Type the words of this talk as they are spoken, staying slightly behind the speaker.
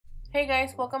Hey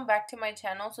guys, welcome back to my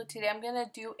channel. So today I'm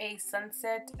gonna do a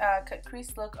sunset cut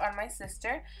crease look on my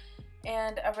sister,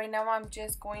 and right now I'm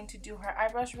just going to do her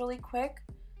eyebrows really quick.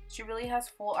 She really has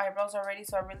full eyebrows already,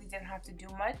 so I really didn't have to do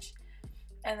much.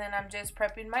 And then I'm just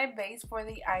prepping my base for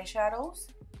the eyeshadows.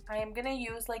 I am gonna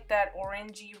use like that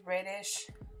orangey reddish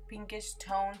pinkish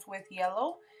tones with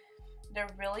yellow.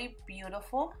 They're really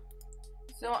beautiful.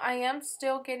 So I am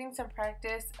still getting some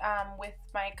practice with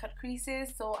my cut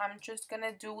creases, so I'm just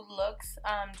gonna do looks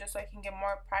just so I can get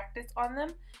more practice on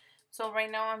them. So right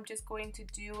now I'm just going to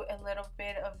do a little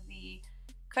bit of the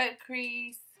cut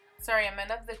crease. Sorry, I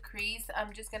meant of the crease.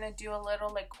 I'm just gonna do a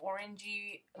little like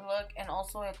orangey look and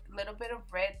also a little bit of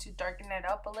red to darken it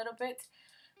up a little bit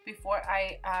before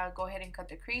I go ahead and cut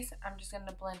the crease. I'm just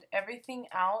gonna blend everything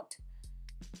out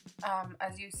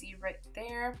as you see right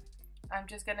there. I'm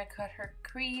just gonna cut her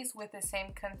crease with the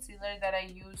same concealer that I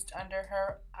used under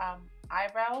her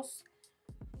eyebrows,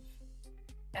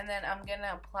 and then I'm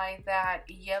gonna apply that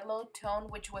yellow tone,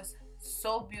 which was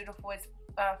so beautiful. It's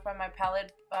from my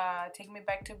palette Take Me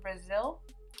Back to Brazil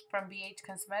from BH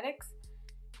Cosmetics,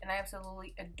 and I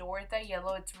absolutely adored that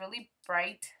yellow. It's really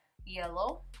bright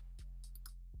yellow.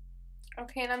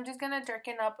 Okay, and I'm just gonna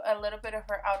darken up a little bit of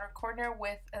her outer corner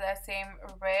with that same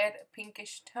red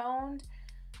pinkish tone.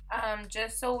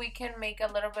 Just so we can make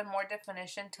a little bit more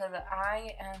definition to the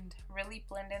eye and really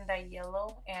blend in that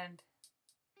yellow. And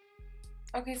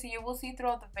okay, so you will see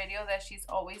throughout the video that she's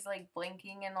always like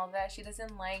blinking and all that. She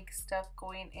doesn't like stuff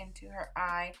going into her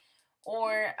eye,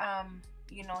 or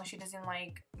you know, she doesn't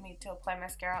like me to apply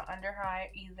mascara under her eye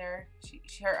either.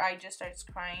 Her eye just starts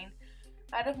crying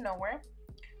out of nowhere.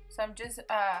 So I'm just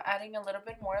adding a little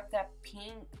bit more of that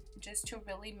pink just to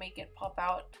really make it pop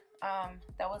out.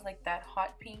 That was like that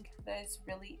hot pink that is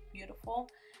really beautiful,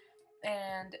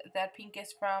 and that pink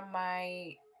is from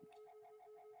my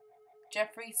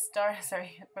Jeffree Star,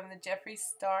 sorry, from the Jeffree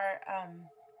Star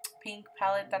pink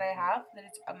palette that I have. That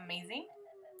is amazing.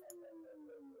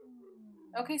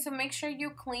 Okay, so make sure you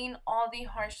clean all the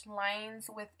harsh lines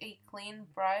with a clean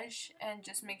brush, and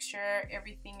just make sure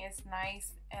everything is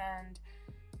nice and,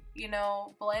 you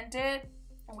know, blend it.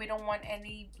 We don't want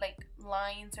any like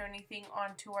lines or anything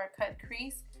onto our cut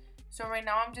crease. So right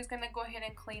now I'm just gonna go ahead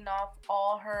and clean off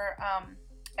all her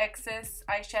excess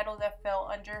eyeshadow that fell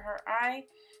under her eye,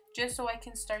 just so I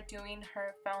can start doing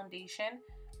her foundation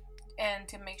and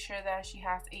to make sure that she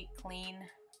has a clean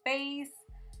face.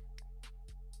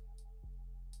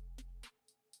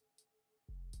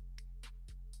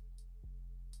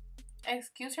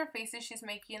 Excuse her faces she's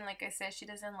making. Like I said, she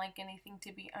doesn't like anything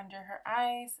to be under her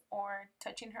eyes or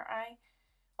touching her eye.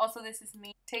 Also, this is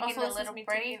me taking a little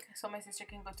break so my sister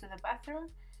can go to the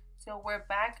bathroom. So we're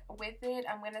back with it.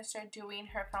 I'm going to start doing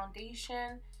her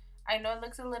foundation. I know it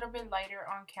looks a little bit lighter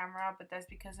on camera, but that's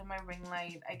because of my ring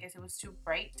light. I guess it was too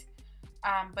bright.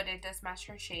 But it does match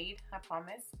her shade, I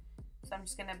promise. So I'm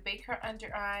just going to bake her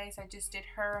under eyes. I just did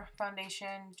her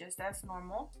foundation just as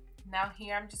normal. Now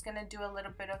here I'm just going to do a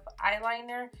little bit of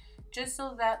eyeliner just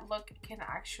so that look can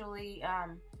actually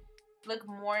look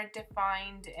more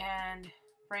defined and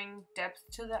bring depth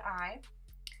to the eye.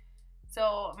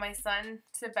 So my son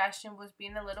Sebastian was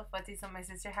being a little fuzzy, so my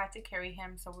sister had to carry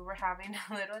him, so we were having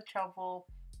a little trouble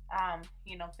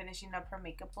you know, finishing up her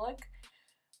makeup look.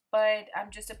 But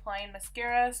I'm just applying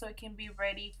mascara so it can be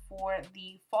ready for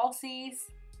the falsies.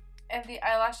 And the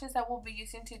eyelashes that we'll be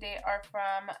using today are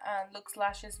from Looks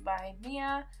Lashes by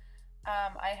Mia.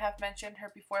 I have mentioned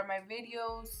her before in my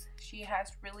videos. She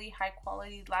has really high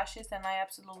quality lashes and I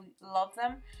absolutely love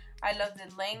them. I love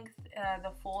the length,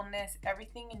 the fullness,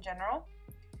 everything in general.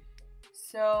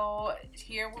 So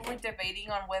here we were debating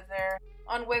on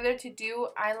whether to do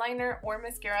eyeliner or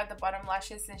mascara at the bottom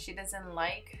lashes, since she doesn't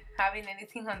like having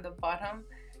anything on the bottom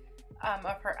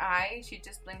of her eye. She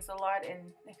just blinks a lot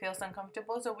and it feels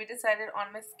uncomfortable. So we decided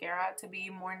on mascara to be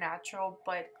more natural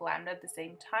but glammed at the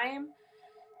same time.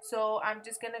 So I'm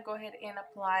just gonna go ahead and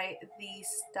apply the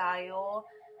style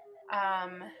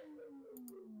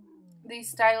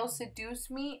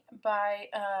Seduce Me by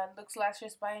Looks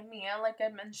Lashes by Mia, like I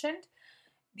mentioned.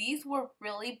 These were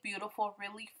really beautiful,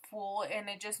 really full, and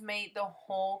it just made the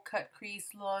whole cut crease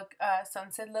look,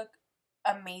 sunset look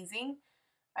amazing.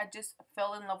 I just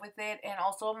fell in love with it. And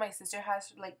also my sister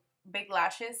has like big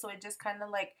lashes, so it just kind of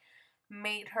like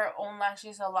made her own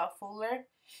lashes a lot fuller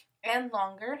and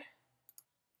longer.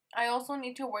 I also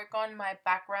need to work on my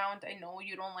background. I know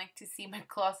you don't like to see my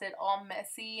closet all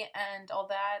messy and all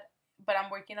that, but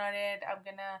I'm working on it. I'm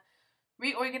gonna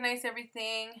reorganize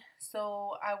everything,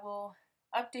 so I will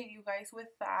update you guys with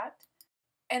that.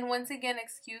 And once again,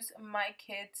 excuse my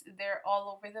kids, they're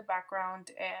all over the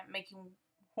background and making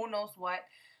who knows what.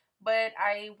 But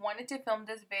I wanted to film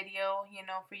this video, you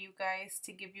know, for you guys,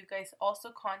 to give you guys also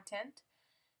content.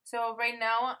 So right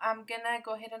now I'm gonna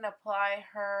go ahead and apply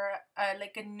her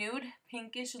like a nude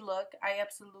pinkish look. I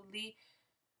absolutely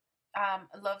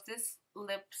love this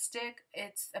lipstick.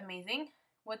 It's amazing.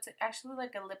 What's actually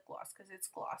like a lip gloss because it's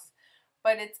gloss,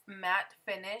 but it's matte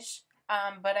finish.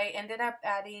 But I ended up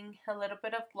adding a little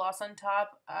bit of gloss on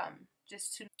top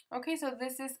just to. Okay, so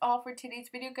this is all for today's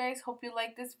video, guys. Hope you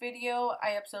like this video.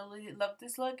 I absolutely love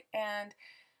this look, and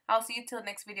I'll see you till the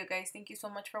next video, guys. Thank you so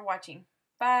much for watching.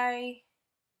 Bye.